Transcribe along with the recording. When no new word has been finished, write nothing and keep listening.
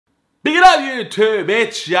Big it up YouTube,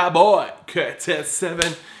 it's your boy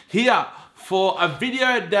Curtis7 here for a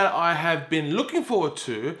video that I have been looking forward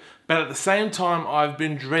to, but at the same time I've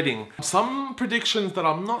been dreading. Some predictions that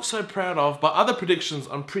I'm not so proud of, but other predictions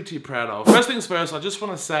I'm pretty proud of. First things first, I just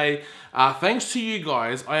want to say thanks to you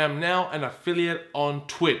guys, I am now an affiliate on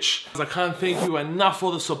Twitch. I can't thank you enough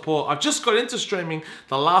for the support. I've just got into streaming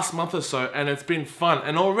the last month or so and it's been fun,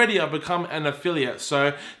 and already I've become an affiliate.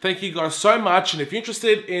 So thank you guys so much, and if you're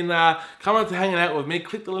interested in coming to hanging out with me,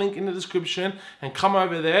 click the link in the description and come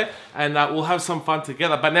over there and we'll have some fun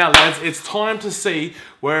together. But now lads, it's time to see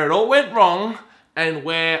where it all went wrong and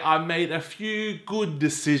where I made a few good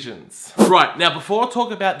decisions. Right, now before I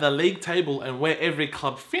talk about the league table and where every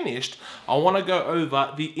club finished, I want to go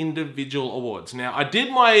over the individual awards. Now, I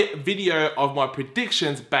did my video of my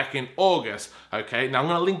predictions back in August, okay? Now, I'm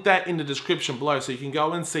going to link that in the description below so you can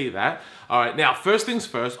go and see that. All right, now, first things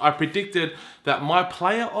first, I predicted that my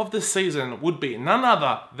player of the season would be none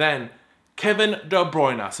other than Kevin De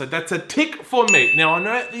Bruyne. So that's a tick for me. Now, I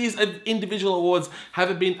know these individual awards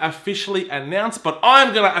haven't been officially announced, but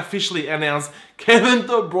I'm going to officially announce Kevin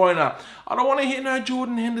De Bruyne. I don't want to hear no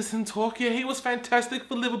Jordan Henderson talk here. He was fantastic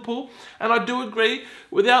for Liverpool, and I do agree,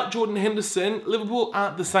 without Jordan Henderson, Liverpool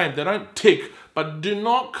aren't the same. They don't tick, but do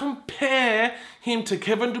not compare him to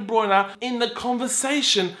Kevin De Bruyne in the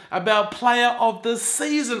conversation about player of the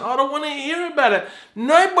season. I don't want to hear about it.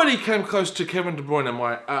 Nobody came close to Kevin De Bruyne,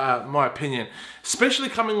 in my opinion, especially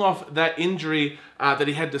coming off that injury that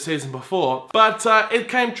he had the season before. But it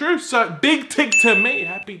came true, so big tick to me.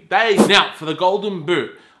 Happy days. Now, for the Golden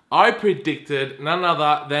Boot, I predicted none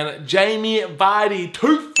other than Jamie Vardy,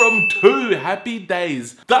 2 from 2, happy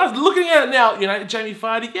days. Looking at it now, you know, Jamie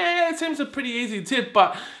Vardy, yeah, it seems a pretty easy tip,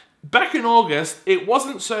 but back in August, it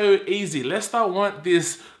wasn't so easy. Leicester weren't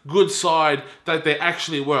this good side that they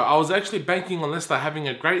actually were. I was actually banking on Leicester having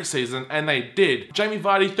a great season, and they did. Jamie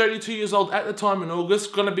Vardy, 32 years old at the time in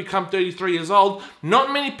August, gonna become 33 years old.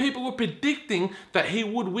 Not many people were predicting that he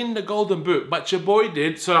would win the Golden Boot, but your boy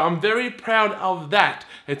did, so I'm very proud of that.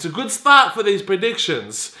 It's a good start for these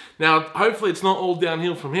predictions. Now, hopefully it's not all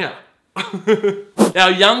downhill from here. Now,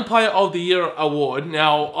 Young Player of the Year award.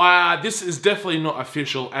 Now, this is definitely not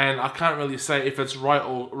official, and I can't really say if it's right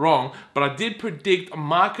or wrong, but I did predict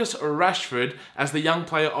Marcus Rashford as the Young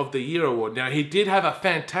Player of the Year award. Now, he did have a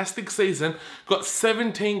fantastic season, got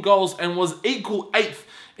 17 goals, and was equal 8th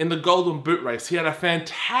in the Golden Boot race. He had a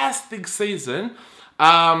fantastic season,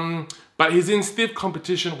 but he's in stiff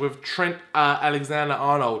competition with Trent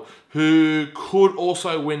Alexander-Arnold, who could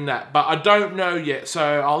also win that. But I don't know yet,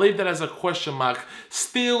 so I'll leave that as a question mark,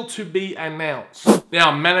 still to be announced.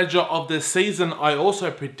 Now, Manager of the Season, I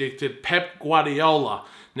also predicted Pep Guardiola.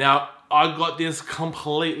 Now, I got this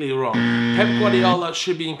completely wrong. Pep Guardiola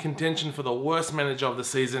should be in contention for the worst manager of the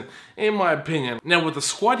season, in my opinion. Now, with the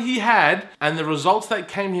squad he had and the results that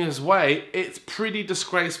came his way, it's pretty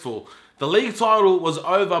disgraceful. The league title was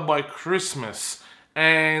over by Christmas,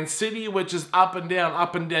 and City were just up and down,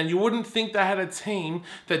 up and down. You wouldn't think they had a team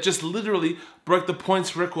that just literally broke the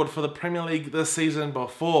points record for the Premier League the season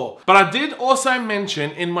before. But I did also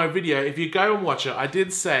mention in my video, if you go and watch it, I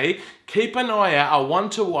did say, keep an eye out, I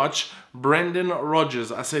want to watch Brendan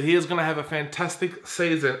Rodgers. I said he is going to have a fantastic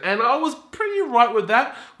season, and I was pretty right with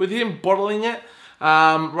that, with him bottling it.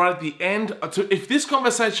 Right at the end. If this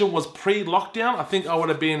conversation was pre-lockdown, I think I would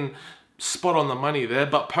have been spot on the money there,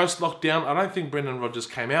 but post-lockdown, I don't think Brendan Rodgers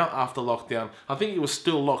came out after lockdown. I think he was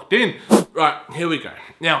still locked in. Right, here we go.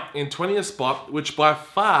 Now, in 20th spot, which by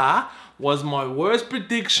far was my worst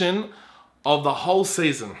prediction of the whole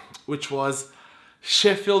season, which was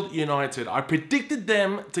Sheffield United. I predicted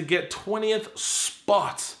them to get 20th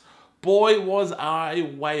spot. Boy, was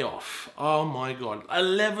I way off. Oh my God,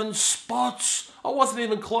 11 spots. I wasn't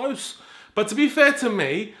even close. But to be fair to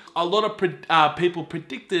me, a lot of people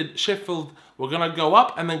predicted Sheffield were going to go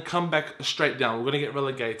up and then come back straight down. We're going to get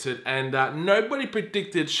relegated. And nobody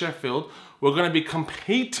predicted Sheffield were going to be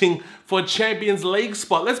competing for a Champions League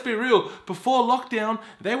spot. Let's be real. Before lockdown,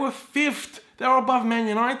 they were 5th. They were above Man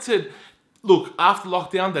United. Look, after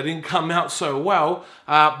lockdown, they didn't come out so well,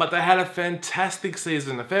 but they had a fantastic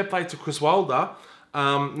season. A fair play to Chris Wilder.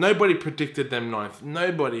 Nobody predicted them 9th.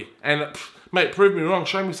 Nobody. And mate, prove me wrong.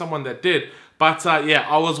 Show me someone that did. But yeah,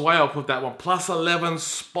 I was way off with that one. Plus 11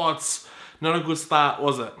 spots. Not a good start,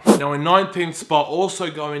 was it? Now, in 19th spot, also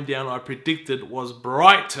going down, I predicted was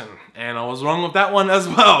Brighton. And I was wrong with that one as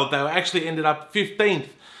well. They actually ended up 15th.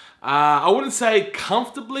 I wouldn't say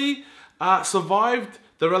comfortably survived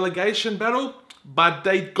the relegation battle, but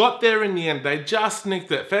they got there in the end. They just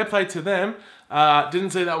nicked it. Fair play to them.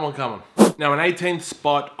 Didn't see that one coming. Now, in 18th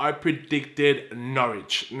spot, I predicted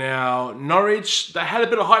Norwich. Now, Norwich, they had a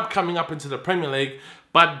bit of hype coming up into the Premier League,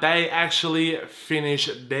 but they actually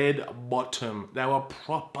finished dead bottom. They were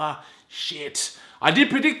proper shit. I did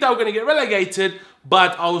predict they were going to get relegated,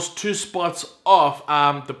 but I was 2 spots off.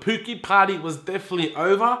 The Pookie party was definitely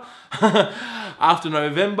over after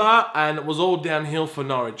November, and it was all downhill for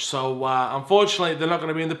Norwich. So unfortunately, they're not going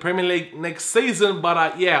to be in the Premier League next season,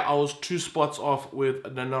 but yeah, I was 2 spots off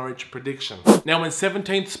with the Norwich prediction. Now, in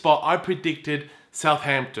 17th spot, I predicted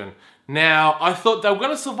Southampton. Now, I thought they were going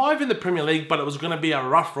to survive in the Premier League, but it was going to be a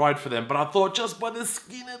rough ride for them. But I thought just by the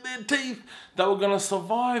skin of their teeth, they were going to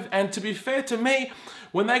survive. And to be fair to me,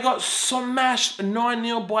 when they got smashed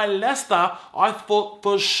 9-0 by Leicester, I thought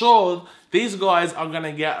for sure these guys are going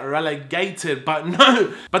to get relegated. But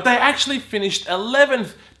no, but they actually finished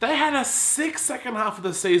 11th. They had a sick second half of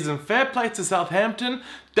the season. Fair play to Southampton.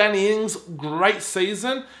 Danny Ings, great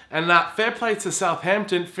season. And fair play to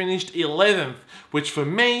Southampton, finished 11th, which for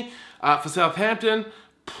me, for Southampton,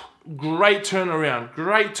 great turnaround,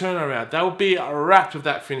 great turnaround. They would be wrapped if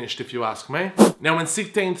that finished, if you ask me. Now, in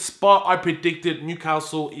 16th spot, I predicted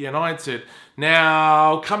Newcastle United.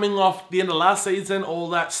 Now, coming off the end of last season, all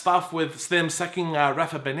that stuff with them sacking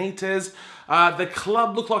Rafa Benitez, the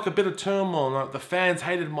club looked like a bit of turmoil. The fans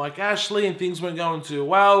hated Mike Ashley and things weren't going too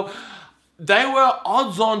well. They were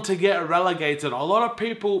odds on to get relegated. A lot of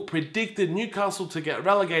people predicted Newcastle to get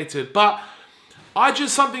relegated, but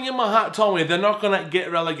something in my heart told me they're not going to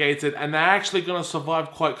get relegated and they're actually going to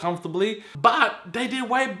survive quite comfortably. But they did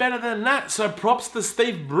way better than that. So props to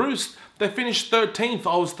Steve Bruce. They finished 13th.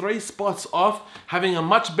 I was 3 spots off, having a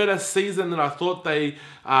much better season than I thought they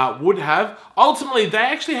would have. Ultimately, they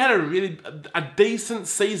actually had a decent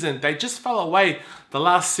season. They just fell away the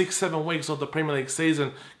last 6-7 weeks of the Premier League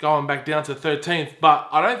season, going back down to 13th. But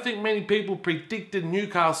I don't think many people predicted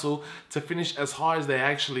Newcastle to finish as high as they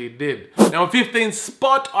actually did. Now, in 15th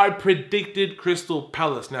spot, I predicted Crystal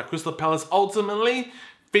Palace. Now, Crystal Palace ultimately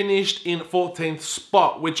finished in 14th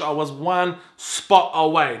spot, which I was 1 spot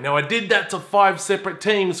away. Now, I did that to 5 separate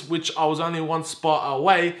teams, which I was only 1 spot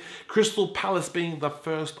away, Crystal Palace being the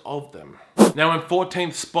first of them. Now, in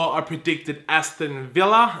 14th spot, I predicted Aston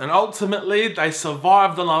Villa, and ultimately, they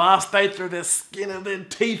survived on the last day through the skin of their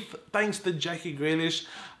teeth, thanks to Jackie Grealish.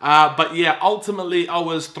 But yeah, ultimately, I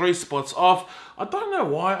was 3 spots off. I don't know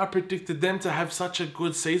why I predicted them to have such a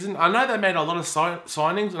good season. I know they made a lot of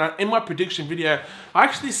signings, and in my prediction video, I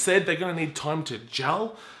actually said they're going to need time to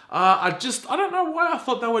gel. I don't know why I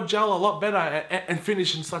thought they would gel a lot better and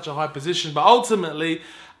finish in such a high position, but ultimately,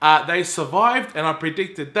 they survived, and I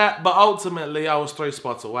predicted that, but ultimately, I was 3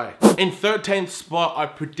 spots away. In 13th spot, I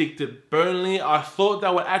predicted Burnley. I thought they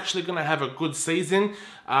were actually going to have a good season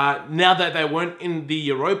now that they weren't in the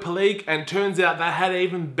Europa League, and turns out they had an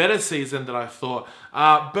even better season than I thought.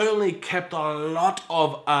 Burnley kept a lot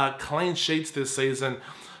of clean sheets this season.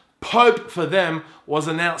 Pope, for them, was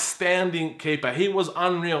an outstanding keeper. He was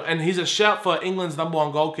unreal, and he's a shout for England's #1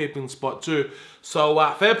 goalkeeping spot too. So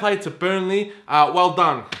fair play to Burnley. Well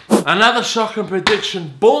done. Another shocking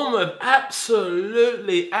prediction. Bournemouth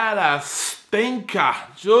absolutely at a stinker.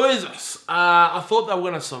 Jesus. I thought they were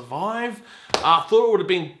going to survive. I thought it would have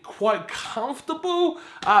been quite comfortable.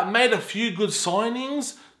 Made a few good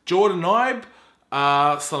signings. Jordan Ibe,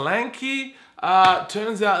 Solanke.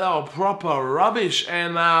 Turns out they were proper rubbish,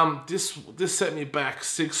 and this set me back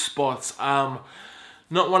 6 spots. Not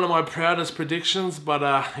one of my proudest predictions, but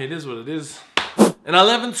it is what it is. In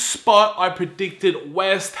 11th spot, I predicted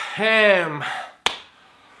West Ham.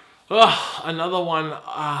 Another one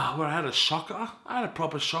where I had a shocker. I had a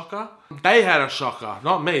proper shocker. They had a shocker,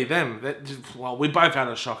 not me, them. Well, we both had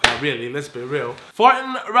a shocker, really, let's be real.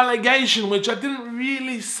 Fighting relegation, which I didn't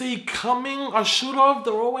really see coming. I should have.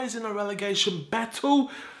 They're always in a relegation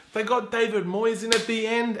battle. They got David Moyes in at the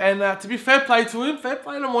end, and to be fair play to him, fair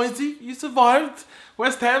play to Moyesy, you survived.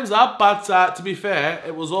 West Ham's up, but to be fair,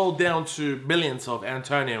 it was all down to millions of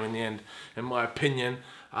Antonio in the end, in my opinion.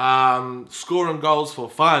 Scoring goals for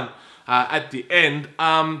fun at the end.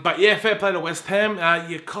 But yeah, fair play to West Ham.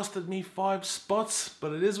 You costed me 5 spots,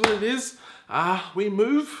 but it is what it is. We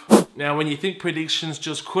move. Now, when you think predictions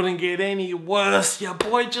just couldn't get any worse, your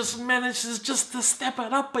boy just manages just to step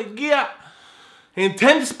it up a gear. In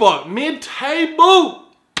 10th spot, mid-table,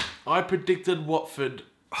 I predicted Watford.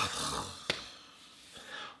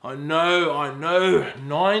 I know,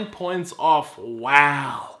 9 points off.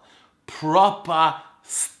 Wow, proper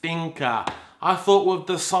stinker. I thought with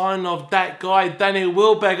the sign of that guy, Danny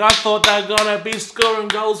Welbeck, I thought they're gonna be scoring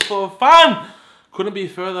goals for fun. Couldn't be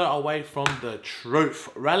further away from the truth.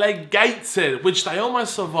 Relegated, which they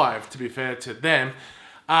almost survived, to be fair to them.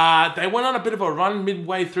 They went on a bit of a run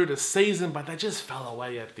midway through the season, but they just fell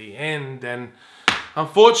away at the end. And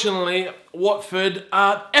unfortunately, Watford,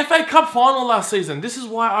 FA Cup final last season. This is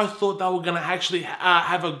why I thought they were going to actually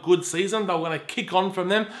have a good season. They were going to kick on from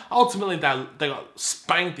them. Ultimately, they got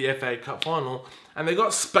spanked the FA Cup final. And they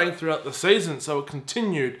got spanked throughout the season, so it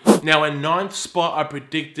continued. Now, in 9th spot, I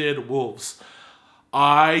predicted Wolves.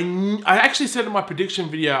 I actually said in my prediction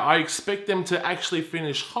video, I expect them to actually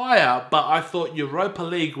finish higher, but I thought Europa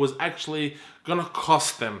League was actually going to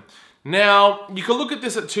cost them. Now, you can look at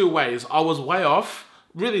this at two ways. I was way off,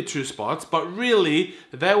 really 2 spots, but really,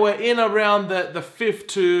 they were in around the 5th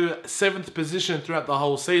to 7th position throughout the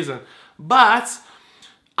whole season. But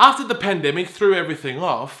after the pandemic threw everything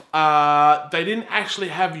off, they didn't actually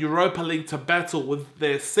have Europa League to battle with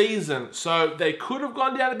their season. So they could have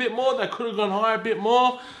gone down a bit more, they could have gone higher a bit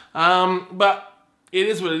more. But it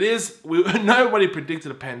is what it is. Nobody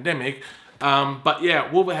predicted a pandemic. But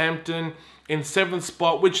yeah, Wolverhampton in 7th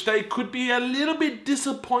spot, which they could be a little bit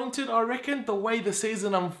disappointed, I reckon, the way the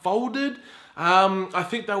season unfolded. I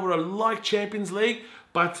think they would have liked Champions League.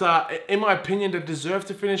 But in my opinion, they deserve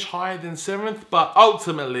to finish higher than 7th. But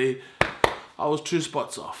ultimately, I was 2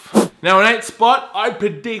 spots off. Now, in 8th spot, I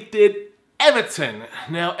predicted Everton.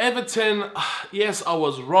 Now, Everton, yes, I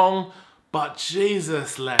was wrong. But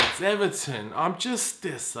Jesus, lads, Everton, I'm just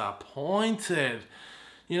disappointed.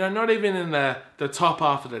 You know, not even in the top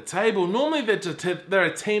half of the table. Normally, they're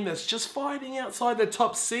a team that's just fighting outside the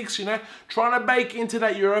top 6, you know, trying to break into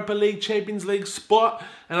that Europa League, Champions League spot.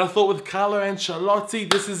 And I thought with Carlo Ancelotti,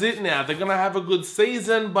 this is it now. They're going to have a good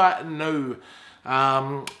season, but no.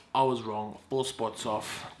 I was wrong. 4 spots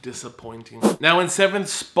off. Disappointing. Now, in 7th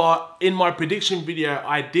spot, in my prediction video,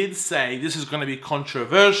 I did say this is going to be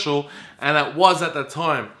controversial, and it was at the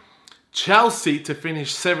time. Chelsea to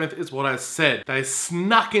finish 7th is what I said. They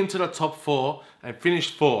snuck into the top 4 and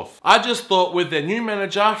finished 4th. I just thought with their new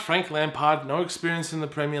manager, Frank Lampard, no experience in the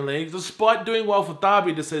Premier League, despite doing well for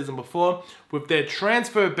Derby the season before, with their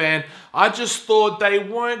transfer ban, I just thought they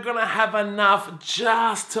weren't going to have enough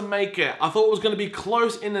just to make it. I thought it was going to be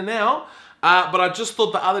close in and out, but I just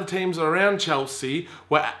thought the other teams around Chelsea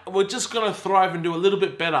were just going to thrive and do a little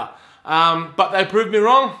bit better. But they proved me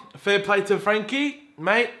wrong. Fair play to Frankie,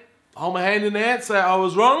 mate. Hold my hand in the air, say I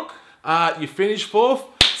was wrong. You finished 4th.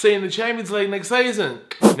 See you in the Champions League next season.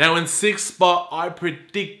 Now in 6th spot, I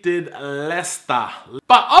predicted Leicester.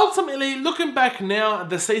 But ultimately, looking back now at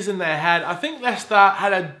the season they had, I think Leicester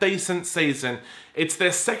had a decent season. It's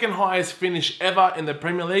their 2nd highest finish ever in the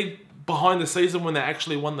Premier League, behind the season when they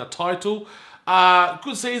actually won the title.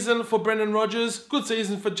 Good season for Brendan Rodgers. Good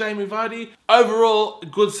season for Jamie Vardy. Overall,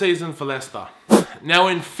 good season for Leicester. Now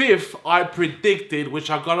in 5th, I predicted,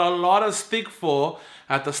 which I got a lot of stick for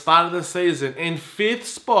at the start of the season. In 5th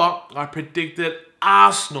spot, I predicted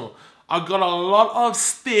Arsenal. I got a lot of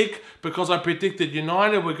stick because I predicted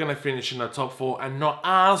United were going to finish in the top 4 and not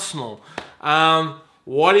Arsenal.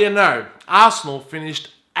 What do you know? Arsenal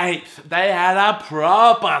finished 8th. They had a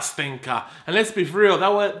proper stinker. And let's be real, they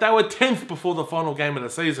were 10th before the final game of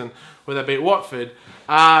the season where they beat Watford.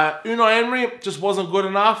 Unai Emery just wasn't good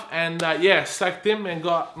enough, and yeah, sacked him and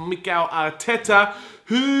got Mikel Arteta,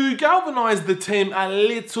 who galvanised the team a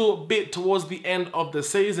little bit towards the end of the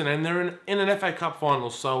season, and they're in an FA Cup final.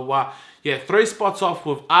 So yeah, 3 spots off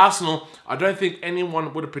with Arsenal. I don't think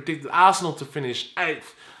anyone would have predicted Arsenal to finish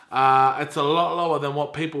 8th. It's a lot lower than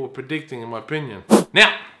what people were predicting, in my opinion.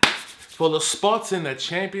 Now, for the spots in the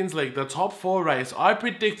Champions League, the top 4 race, I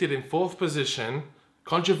predicted in 4th position,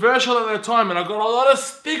 controversial at the time, and I got a lot of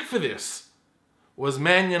stick for this, was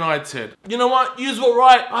Man United. You know what? Yous were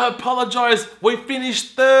right. I apologise. We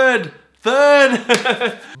finished 3rd.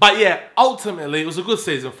 But yeah, ultimately, it was a good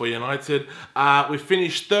season for United. We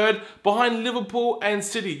finished 3rd behind Liverpool and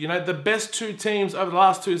City. You know, the best 2 teams over the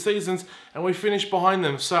last 2 seasons, and we finished behind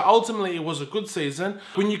them. So ultimately, it was a good season.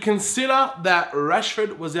 When you consider that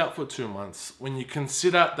Rashford was out for 2 months, when you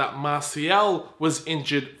consider that Martial was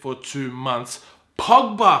injured for 2 months,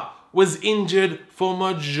 Pogba was injured for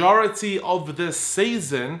majority of the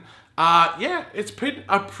season. Yeah, it's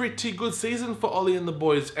a pretty good season for Ollie and the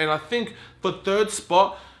boys. And I think for 3rd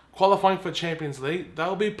spot, qualifying for Champions League,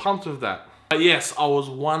 they'll be pumped with that. But yes, I was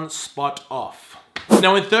 1 spot off.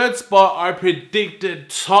 Now in 3rd spot, I predicted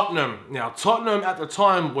Tottenham. Now Tottenham at the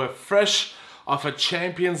time were fresh off a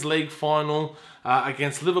Champions League final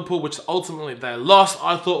against Liverpool, which ultimately they lost.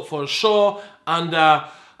 I thought for sure under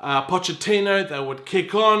Pochettino, they would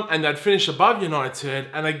kick on and they'd finish above United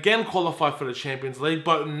and again qualify for the Champions League.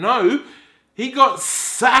 But no, he got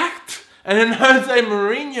sacked and then Jose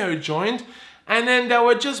Mourinho joined, and then they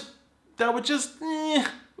were just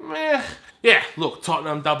meh. yeah, look,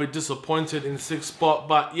 Tottenham, they'll be disappointed in 6th spot.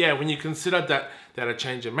 But yeah, when you consider that they had a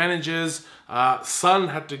change of managers, Son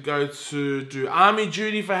had to go to do army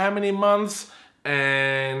duty for how many months,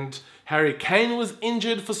 and Harry Kane was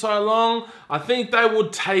injured for so long, I think they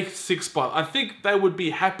would take 6th spot. I think they would be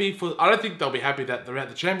happy for, I don't think they'll be happy that they're at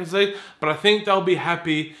the Champions League, but I think they'll be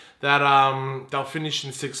happy that they'll finish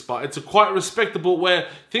in 6th spot. It's a quite respectable, where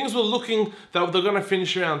things were looking that they're going to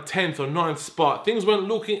finish around 10th or 9th spot. Things weren't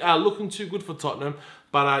looking too good for Tottenham.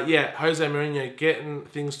 But yeah, Jose Mourinho getting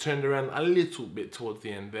things turned around a little bit towards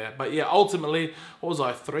the end there. But yeah, ultimately, what was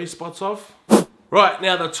I, 3 spots off? Right,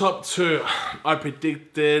 now the top 2. I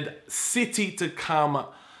predicted City to come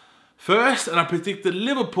first, and I predicted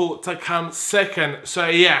Liverpool to come second. So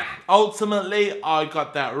yeah, ultimately, I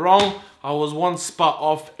got that wrong. I was 1 spot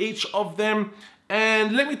off each of them.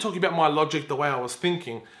 And let me talk about my logic, the way I was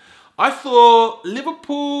thinking. I thought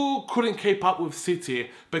Liverpool couldn't keep up with City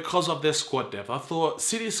because of their squad depth. I thought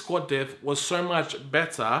City's squad depth was so much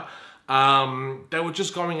better. They were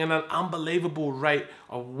just going at an unbelievable rate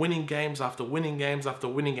of winning games after winning games after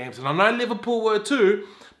winning games. And I know Liverpool were too,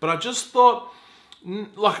 but I just thought,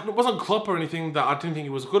 like, it wasn't Klopp or anything that I didn't think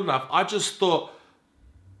it was good enough. I just thought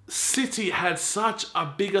City had such a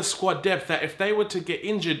bigger squad depth that if they were to get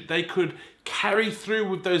injured, they could carry through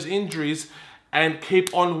with those injuries and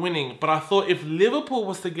keep on winning. But I thought if Liverpool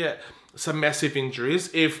was to get some massive injuries,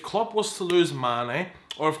 if Klopp was to lose Mane,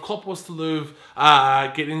 or if Klopp was to lose,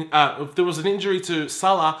 if there was an injury to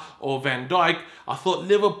Salah or Van Dijk, I thought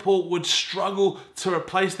Liverpool would struggle to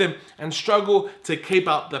replace them and struggle to keep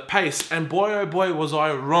up the pace. And boy, oh boy, was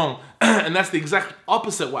I wrong. And that's the exact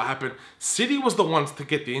opposite what happened. City was the ones to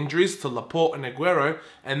get the injuries to Laporte and Aguero,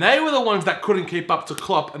 and they were the ones that couldn't keep up to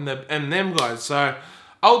Klopp and them guys. So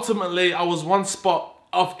ultimately, I was 1 spot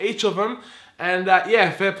off each of them. And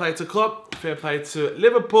yeah, fair play to Klopp, fair play to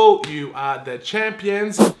Liverpool. You are the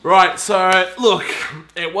champions. Right, so look,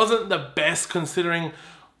 it wasn't the best considering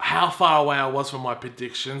how far away I was from my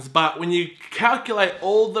predictions. But when you calculate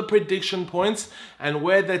all the prediction points and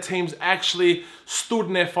where the teams actually stood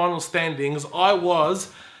in their final standings, I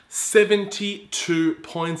was 72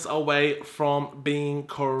 points away from being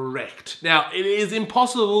correct. Now, it is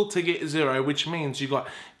impossible to get 0, which means you got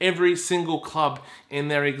every single club in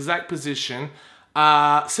their exact position.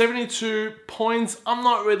 72 points, I'm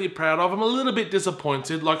not really proud of. I'm a little bit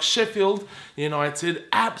disappointed. Like Sheffield United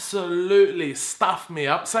absolutely stuffed me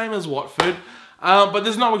up, same as Watford. But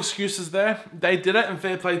there's no excuses there. They did it, and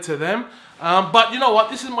fair play to them. But you know what?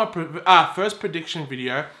 This is my first prediction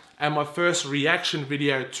video and my first reaction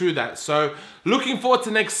video to that. So looking forward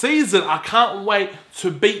to next season. I can't wait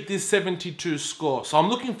to beat this 72 score. So I'm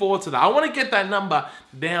looking forward to that. I want to get that number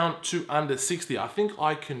down to under 60. I think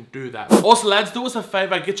I can do that. Also, lads, do us a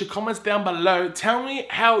favor, get your comments down below. Tell me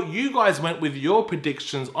how you guys went with your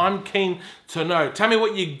predictions. I'm keen to know. Tell me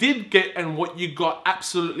what you did get and what you got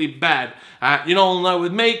absolutely bad. You all know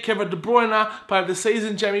with me, Kevin De Bruyne, player of the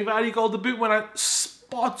season, Jamie Vardy, goal debut winner,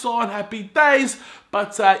 spot on, happy days.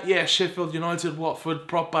 But yeah, Sheffield United, Watford,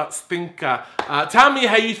 proper stinker. Tell me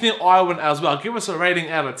how you think I went as well. Give us a rating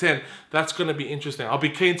out of 10. That's going to be interesting. I'll be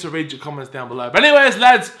keen to read your comments down below. But anyways,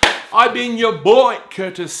 lads, I've been your boy,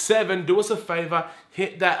 Curtis7. Do us a favor,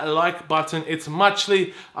 hit that like button. It's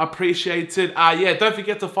muchly appreciated. Yeah, don't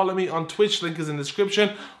forget to follow me on Twitch. Link is in the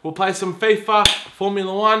description. We'll play some FIFA,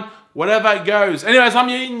 Formula 1, whatever it goes. Anyways,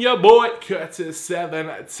 I'm your boy,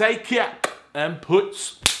 Curtis7. Take care and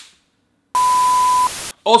puts.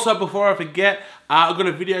 Also, before I forget, I've got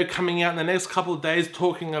a video coming out in the next couple of days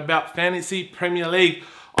talking about Fantasy Premier League.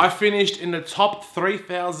 I finished in the top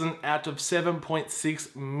 3,000 out of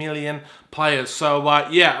 7.6 million players. So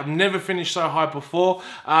yeah, I've never finished so high before.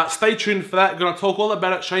 Stay tuned for that. I'm going to talk all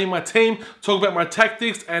about it, show you my team, talk about my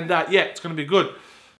tactics, and yeah, it's going to be good.